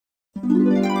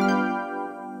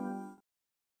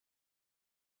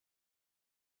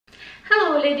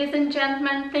Hello ladies and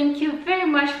gentlemen, thank you very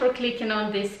much for clicking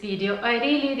on this video. I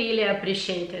really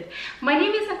appreciate it. My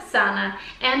name is Oksana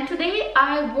and today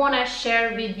I want to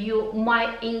share with you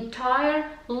my entire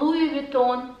Louis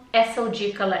Vuitton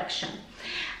SLG collection.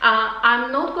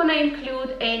 I'm not going to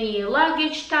include any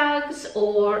luggage tags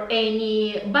or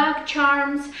any bag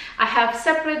charms. I have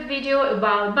separate video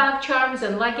about bag charms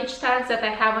and luggage tags that I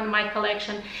have in my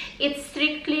collection. It's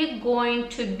strictly going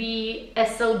to be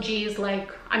SLGs,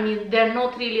 like, I mean, they're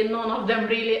not really, none of them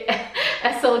really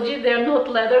SLG, they're not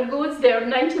leather goods. They're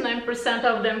 99%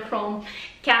 of them from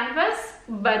canvas,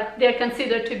 but they're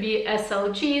considered to be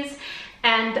SLGs.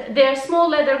 And they're small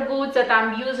leather goods that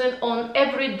I'm using on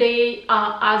every day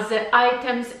as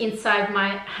items inside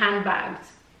my handbags.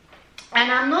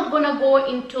 And I'm not gonna go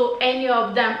into any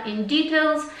of them in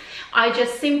details. I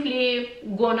just simply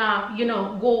gonna,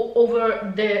 go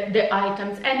over the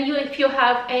items. And if you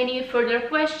have any further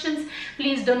questions,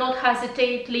 please do not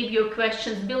hesitate, leave your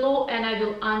questions below and I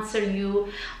will answer you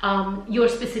your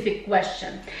specific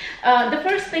question. The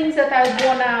first things that I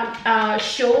wanna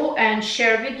show and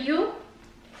share with you,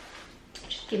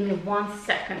 give me 1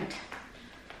 second,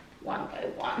 one by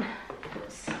one.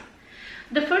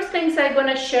 The first things I'm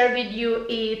gonna share with you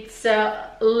is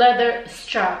leather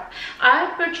strap.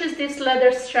 I purchased this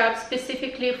leather strap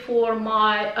specifically for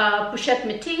my pochette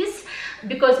métisse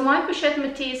because my pochette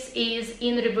métisse is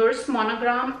in reverse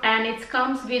monogram and it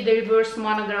comes with the reverse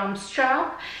monogram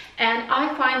strap, and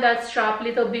I find that strap a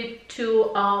little bit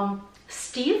too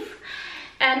stiff.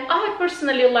 And I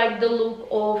personally like the look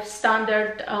of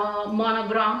standard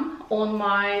monogram on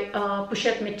my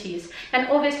pochette métisse. And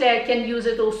obviously I can use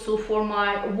it also for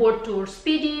my World Tour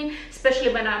Speedy,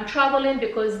 especially when I'm traveling,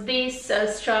 because this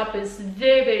strap is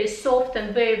very soft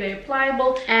and very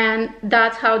pliable. And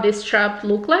that's how this strap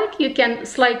look like. You can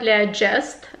slightly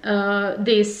adjust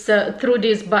this through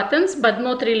these buttons, but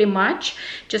not really much.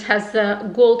 Just has the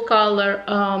gold color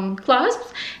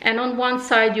clasps, and on one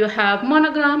side you have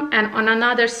monogram and on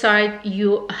another side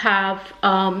you have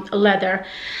leather.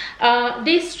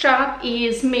 This strap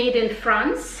is made in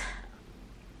France.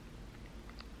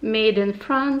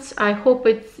 I hope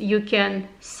you can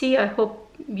see, I hope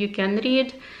you can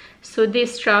read. So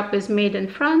this strap is made in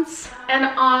France and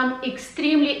I'm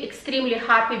extremely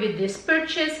happy with this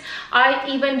purchase. I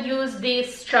even use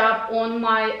this strap on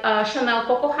my Chanel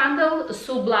Coco handle,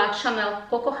 Sous Black Chanel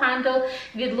Coco handle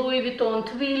with Louis Vuitton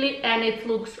Twilly, and it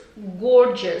looks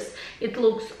gorgeous. It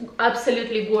looks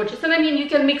absolutely gorgeous, and I mean you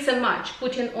can mix and match,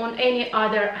 put it on any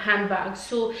other handbag.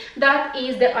 So that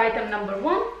is the item number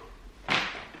one.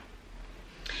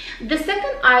 The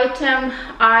second item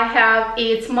I have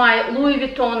is my Louis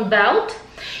Vuitton belt,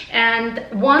 and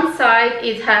one side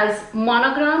it has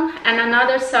monogram and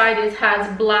another side it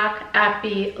has black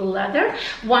Appy leather.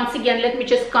 Once again, let me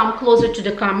just come closer to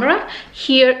the camera.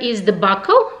 Here is the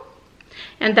buckle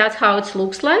and that's how it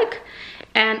looks like.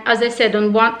 And as I said,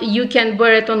 on one you can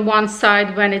wear it on one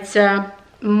side when it's a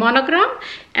monogram,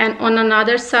 and on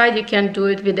another side you can do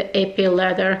it with the Appy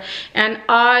leather. And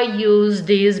I use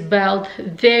this belt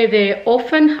very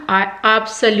often. I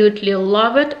absolutely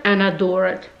love it and adore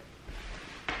it,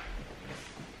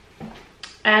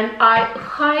 and I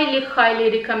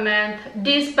highly recommend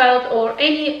this belt or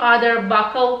any other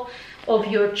buckle of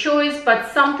your choice,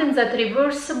 but something that's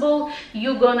reversible.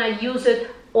 You're gonna use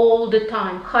it all the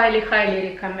time. Highly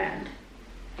recommend.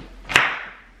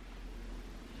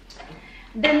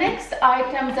 The next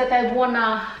item that I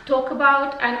wanna talk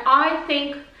about, and I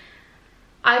think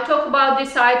I talk about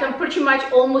this item pretty much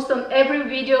almost on every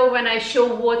video when I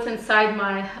show what's inside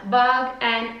my bag,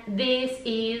 and this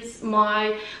is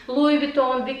my Louis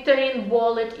Vuitton Victorine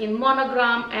wallet in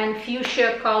monogram and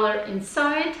fuchsia color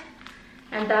inside,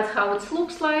 and that's how it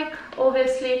looks like.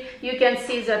 Obviously you can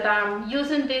see that I'm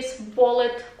using this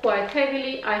wallet quite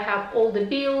heavily. I have all the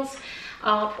bills,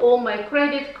 all my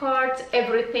credit cards,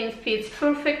 everything fits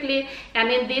perfectly, and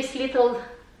in this little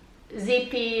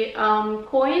zippy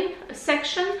coin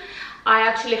section I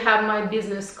actually have my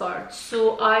business card.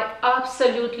 So I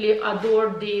absolutely adore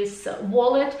this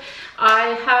wallet. I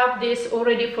have this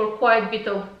already for quite a bit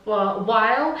of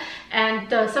while, and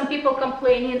some people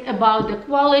complaining about the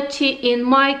quality. In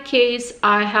my case,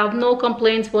 I have no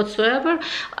complaints whatsoever.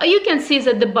 You can see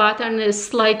that the button is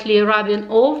slightly rubbing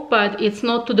off, but it's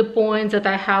not to the point that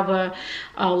I have a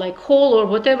like hole or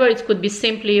whatever. It could be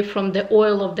simply from the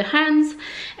oil of the hands,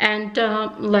 and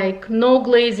like no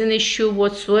glazing issue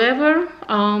whatsoever.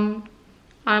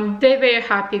 I'm very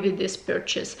happy with this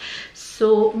purchase.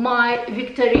 So my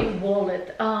Victorine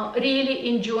wallet, really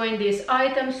enjoying this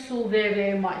item so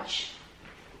very much.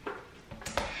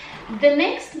 The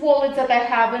next wallet that I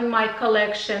have in my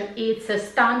collection, it's a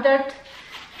standard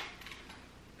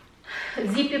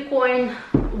zippy coin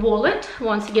wallet.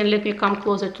 Once again, let me come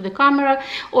closer to the camera.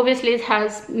 Obviously it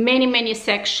has many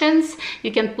sections.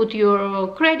 You can put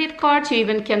your credit cards, you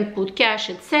even can put cash,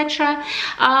 etc.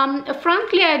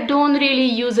 Frankly, I don't really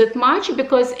use it much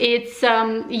because it's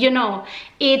you know,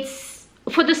 it's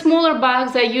for the smaller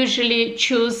bags. I usually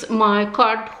choose my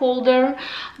card holder,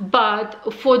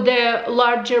 but for the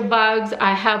larger bags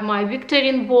I have my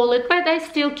Victorine wallet, but I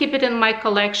still keep it in my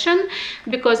collection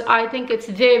because I think it's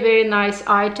very nice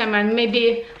item. And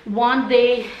maybe one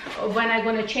day when I'm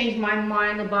gonna change my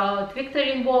mind about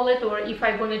Victorine wallet, or if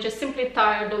I'm gonna just simply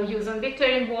tired of using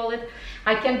Victorine wallet,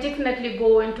 I can definitely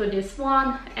go into this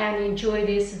one and enjoy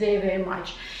this very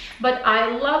much. But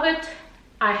I love it.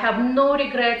 I have no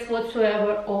regrets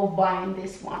whatsoever of buying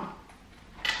this one.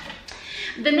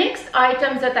 The next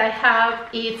items that I have,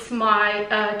 it's my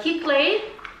key clay.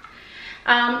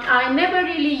 I never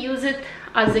really use it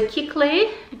as a key clay.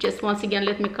 Just once again,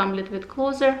 let me come a little bit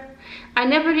closer. I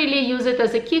never really use it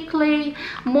as a key clay.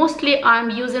 Mostly I'm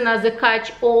using as a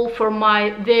catch-all for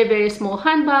my very small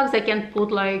handbags. I can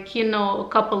put, like, you know, a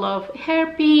couple of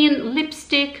hairpin,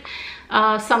 lipstick,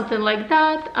 something like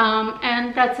that,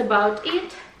 and that's about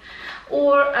it.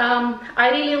 Or I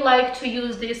really like to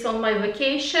use this on my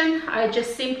vacation. I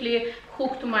just simply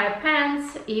hook to my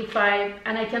pants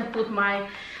and I can put my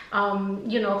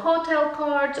you know, hotel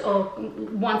cards, or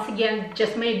once again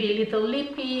just maybe a little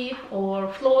lippy or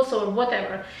floss or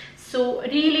whatever. So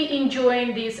really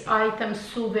enjoying these items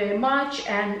so very much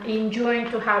and enjoying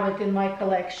to have it in my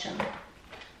collection.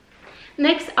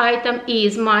 Next item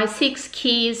is my 6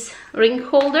 keys ring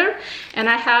holder, and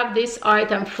I have this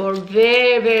item for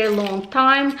very long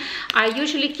time. I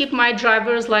usually keep my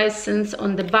driver's license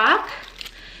on the back,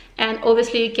 and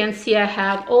obviously you can see I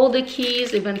have all the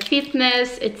keys, even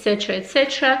fitness,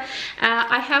 etc.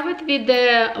 I have it with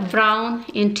the brown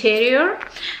interior,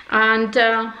 and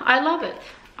I love it.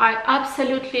 I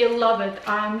absolutely love it.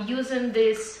 I'm using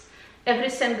this every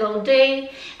single day.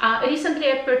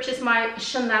 Recently I purchased my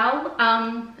Chanel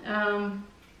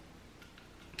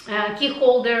key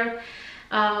holder.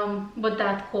 What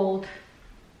that called?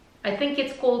 I think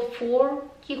it's called 4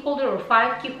 key holder or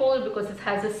 5 key holder, because it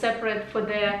has a separate for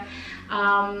the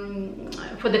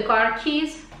car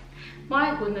keys.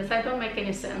 My goodness, I don't make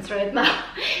any sense right now.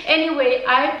 Anyway,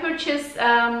 I purchased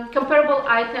comparable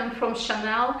item from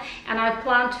Chanel, and I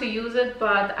plan to use it,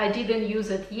 but I didn't use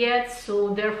it yet,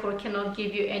 so therefore cannot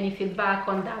give you any feedback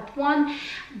on that one.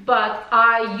 But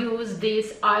I use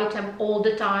this item all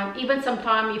the time. Even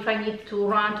sometimes if I need to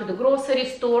run to the grocery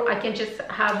store, I can just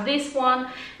have this one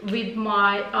with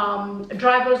my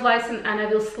driver's license, and I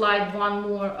will slide one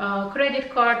more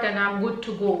credit card, and I'm good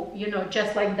to go, you know,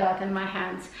 just like that in my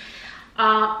hands.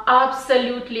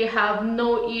 Absolutely have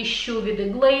no issue with the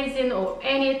glazing or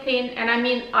anything, and I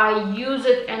mean, I use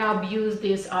it and abuse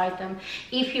this item.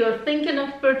 If you're thinking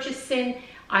of purchasing,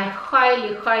 I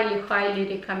highly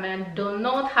recommend. Do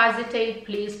not hesitate.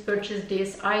 Please purchase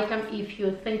this item if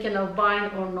you're thinking of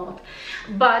buying or not.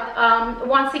 But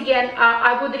once again,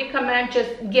 I would recommend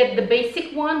just get the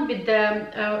basic one with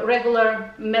the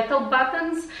regular metal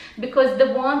buttons, because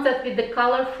the ones that with the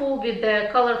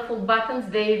colorful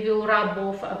buttons, they will rub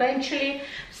off eventually.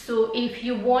 So if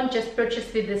you want, just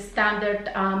purchase with the standard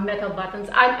metal buttons.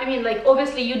 I mean, like,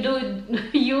 obviously you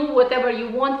do whatever you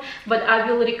want, but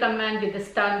I will recommend with the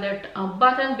standard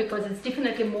button, because it's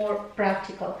definitely more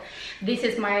practical. This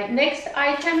is my next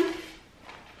item.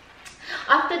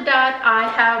 After that, I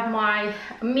have my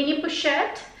mini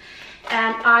pochette,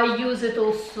 and I use it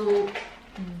also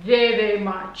very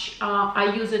much.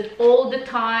 I use it all the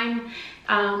time.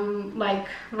 Like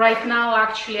right now,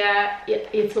 actually,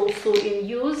 it's also in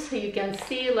use. You can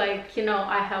see, like, you know,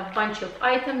 I have a bunch of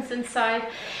items inside,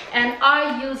 and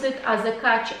I use it as a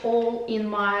catch-all in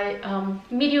my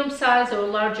medium size or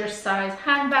larger size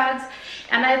handbags.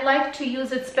 And I like to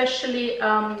use it especially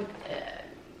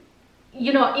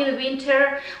you know, in the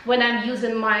winter when I'm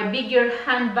using my bigger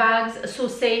handbags. So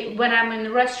say when I'm in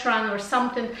a restaurant or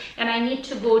something and I need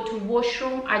to go to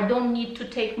washroom, I don't need to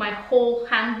take my whole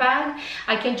handbag.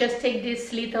 I can just take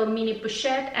this little mini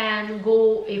pochette and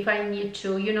go if I need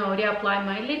to, you know, reapply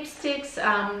my lipsticks,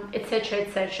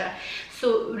 etc.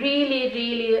 So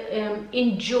really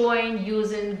enjoying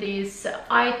using this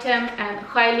item, and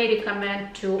highly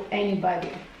recommend to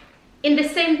anybody. In the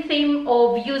same theme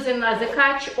of using as a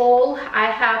catch-all, I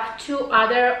have two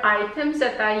other items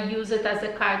that I use it as a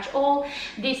catch-all.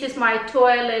 This is my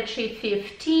toiletry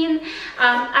 15.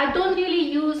 I don't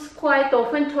really use quite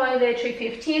often toiletry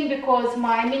 15 because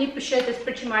my mini pochette is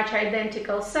pretty much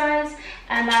identical size,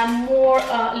 and I'm more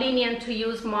lenient to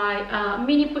use my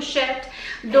mini pochette,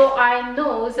 though I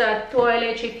know that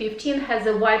toiletry 15 has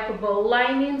a wipeable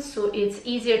lining, so it's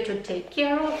easier to take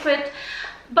care of it.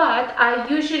 But I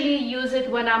usually use it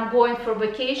when I'm going for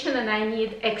vacation and I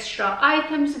need extra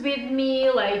items with me,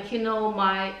 like, you know,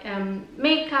 my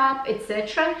makeup,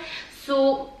 etc.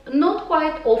 So not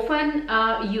quite often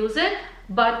use it,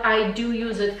 but I do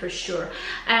use it for sure.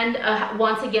 And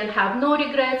once again, have no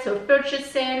regrets of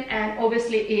purchasing. And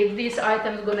obviously, if this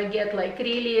item is gonna get like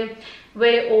really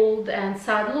very old and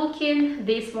sad looking,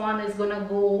 this one is gonna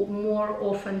go more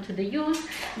often to the use.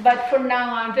 But for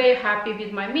now, I'm very happy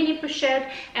with my mini pochette,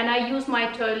 and I use my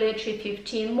toiletry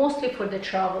 15 mostly for the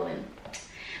traveling.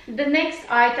 The next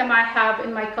item I have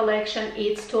in my collection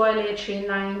is toiletry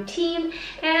 19,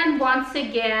 and once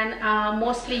again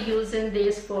mostly using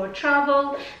this for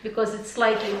travel because it's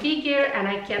slightly bigger and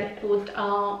I can put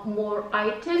more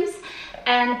items.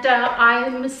 And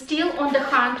I'm still on the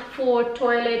hunt for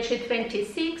toiletry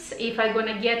 26. If I'm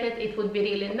gonna get it, it would be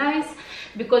really nice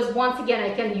because once again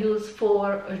I can use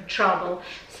for travel.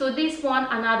 So this one,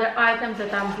 another item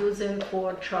that I'm using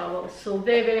for travel. So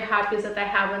very happy that I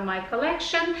have in my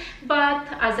collection, but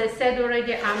as I said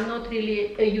already, I'm not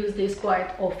really use this quite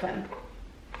often.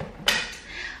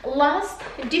 Last,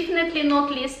 definitely not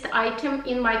least item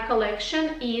in my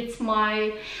collection, it's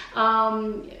my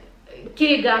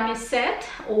kirigami set,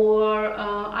 or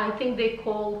I think they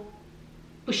call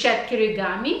pochette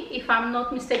kirigami, if I'm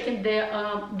not mistaken,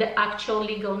 the actual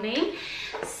legal name.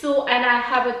 So, and I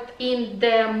have it in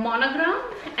the monogram,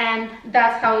 and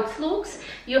that's how it looks.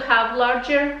 You have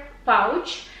larger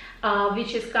pouch,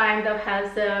 which is kind of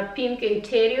has a pink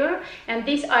interior, and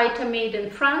this item made in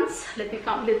France. Let me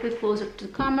come a little bit closer to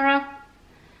the camera.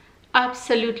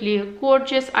 Absolutely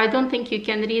gorgeous. I don't think you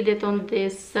can read it on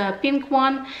this pink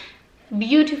one.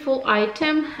 Beautiful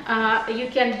item. You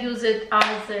can use it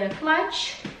as a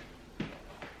clutch.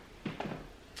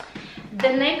 The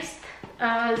next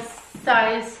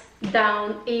size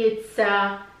down, it's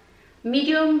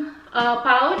medium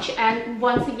pouch, and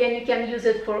once again you can use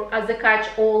it for as a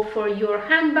catch-all for your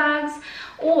handbags,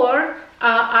 or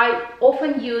I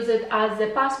often use it as a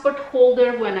passport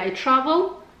holder when I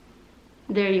travel.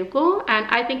 There you go. And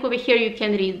I think over here you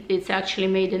can read it's actually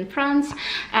made in France,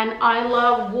 and I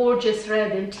love gorgeous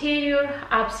red interior.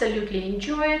 Absolutely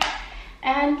enjoy it.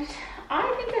 And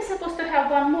I think I'm supposed to have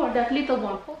one more, that little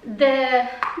one. The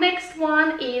next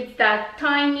one is that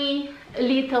tiny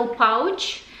little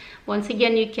pouch. Once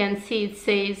again you can see it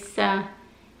says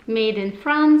made in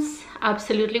France.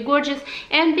 Absolutely gorgeous.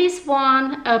 And this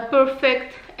one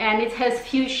perfect, and it has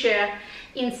fuchsia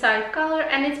inside color,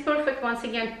 and it's perfect once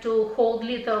again to hold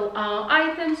little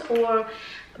items or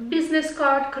business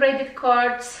card, credit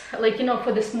cards, like, you know,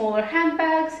 for the smaller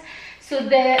handbags. So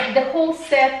the whole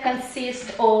set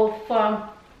consists of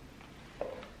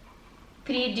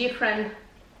 3 different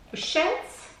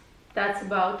pochettes. That's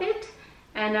about it,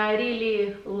 and I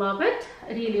really love it,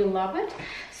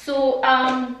 So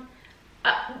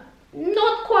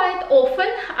not quite often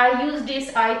I use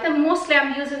this item. Mostly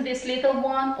I'm using this little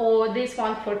one or this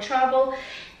one for travel.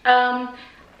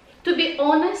 To be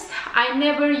honest, I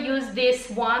never use this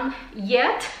one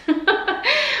yet,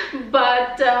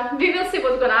 but we will see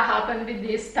what's gonna happen with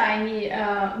this tiny,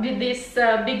 with this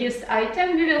biggest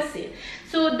item. We will see.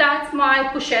 So that's my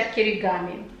pochette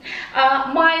kirigami.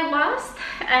 My last,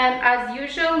 and as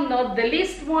usual, not the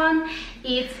least one,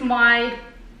 it's my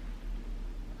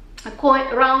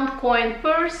round coin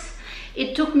purse.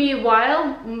 It took me a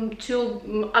while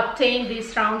to obtain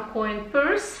this round coin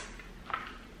purse,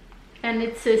 and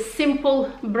it's a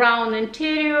simple brown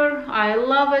interior. I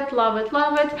love it.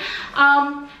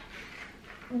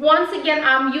 Once again,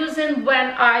 I'm using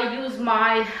when I use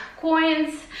my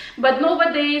coins, but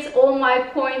nowadays all my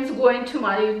coins going to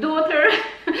my daughter.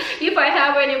 If I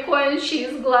have any coins,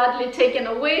 she's gladly taken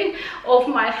away off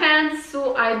my hands,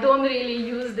 so I don't really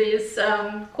use this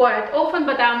quite often,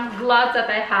 but I'm glad that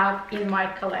I have in my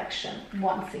collection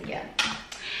once again.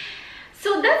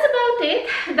 So that's about it.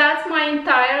 That's my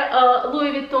entire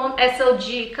Louis Vuitton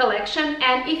SLG collection,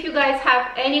 and if you guys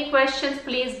have any questions,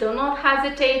 please do not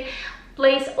hesitate.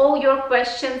 Place all your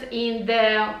questions in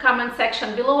the comment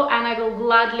section below, and I will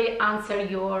gladly answer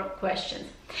your questions.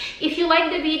 If you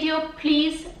like the video,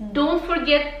 please don't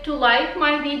forget to like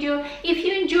my video. If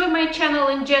you enjoy my channel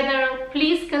in general,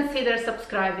 please consider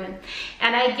subscribing.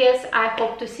 And I guess I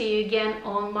hope to see you again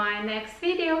on my next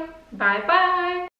video. Bye bye.